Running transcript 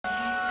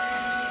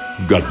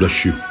God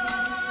bless you.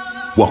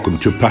 Welcome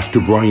to Pastor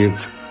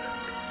Bryant's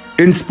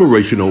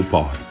Inspirational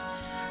Pod.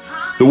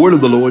 The word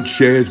of the Lord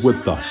shares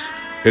with us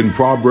in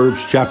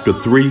Proverbs chapter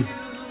 3,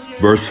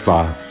 verse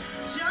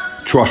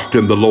 5. Trust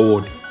in the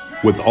Lord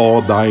with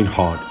all thine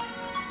heart,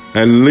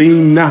 and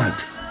lean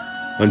not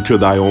unto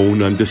thy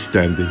own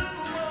understanding.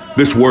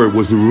 This word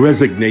was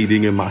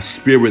resonating in my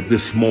spirit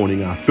this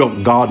morning. I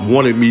felt God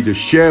wanted me to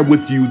share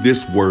with you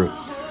this word,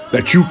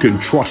 that you can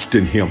trust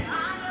in him.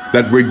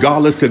 That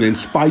regardless and in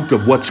spite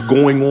of what's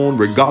going on,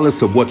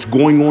 regardless of what's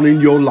going on in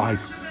your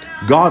life,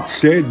 God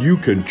said you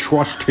can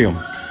trust him.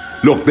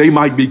 Look, they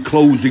might be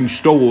closing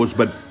stores,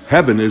 but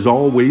heaven is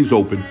always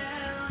open.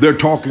 They're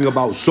talking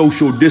about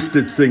social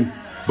distancing,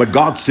 but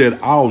God said,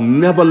 I'll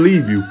never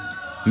leave you,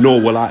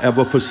 nor will I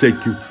ever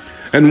forsake you.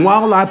 And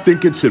while I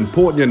think it's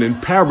important and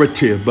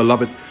imperative,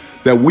 beloved,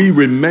 that we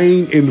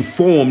remain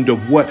informed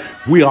of what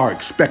we are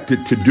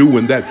expected to do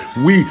and that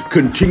we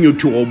continue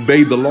to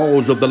obey the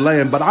laws of the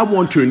land. But I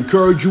want to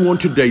encourage you on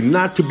today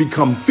not to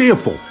become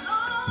fearful,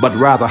 but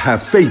rather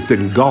have faith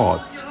in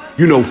God.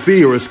 You know,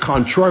 fear is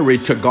contrary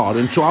to God.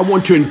 And so I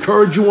want to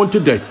encourage you on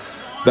today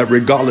that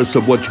regardless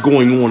of what's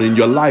going on in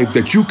your life,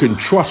 that you can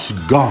trust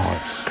God.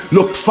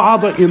 Look,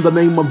 Father, in the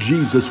name of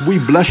Jesus, we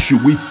bless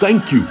you. We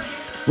thank you.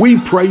 We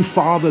pray,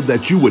 Father,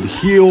 that you would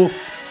heal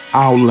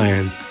our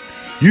land.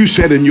 You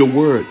said in your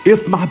word,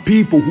 if my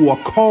people who are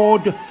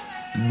called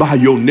by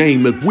your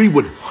name, if we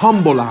would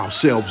humble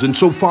ourselves. And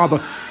so,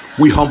 Father,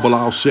 we humble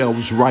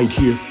ourselves right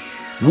here.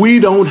 We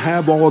don't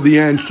have all the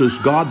answers,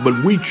 God,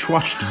 but we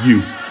trust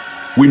you.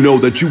 We know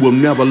that you will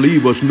never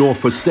leave us nor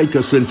forsake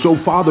us. And so,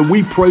 Father,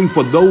 we pray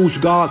for those,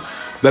 God,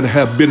 that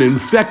have been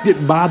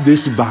infected by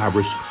this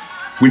virus.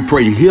 We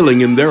pray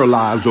healing in their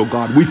lives, oh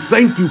God. We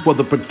thank you for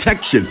the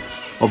protection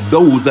of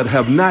those that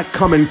have not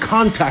come in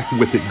contact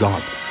with it,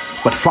 God.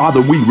 But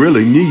Father, we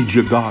really need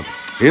you, God,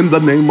 in the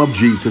name of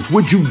Jesus.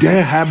 Would you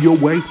dare have your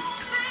way?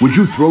 Would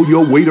you throw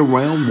your weight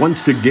around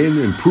once again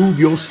and prove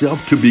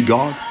yourself to be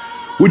God?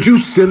 Would you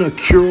send a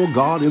cure,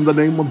 God, in the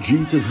name of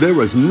Jesus?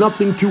 There is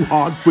nothing too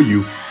hard for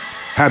you.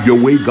 Have your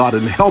way, God,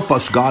 and help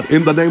us, God,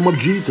 in the name of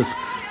Jesus.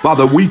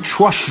 Father, we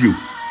trust you.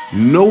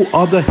 No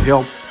other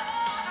help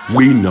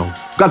we know.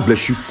 God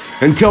bless you.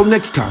 Until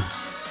next time,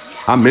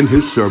 I'm in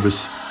his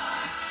service.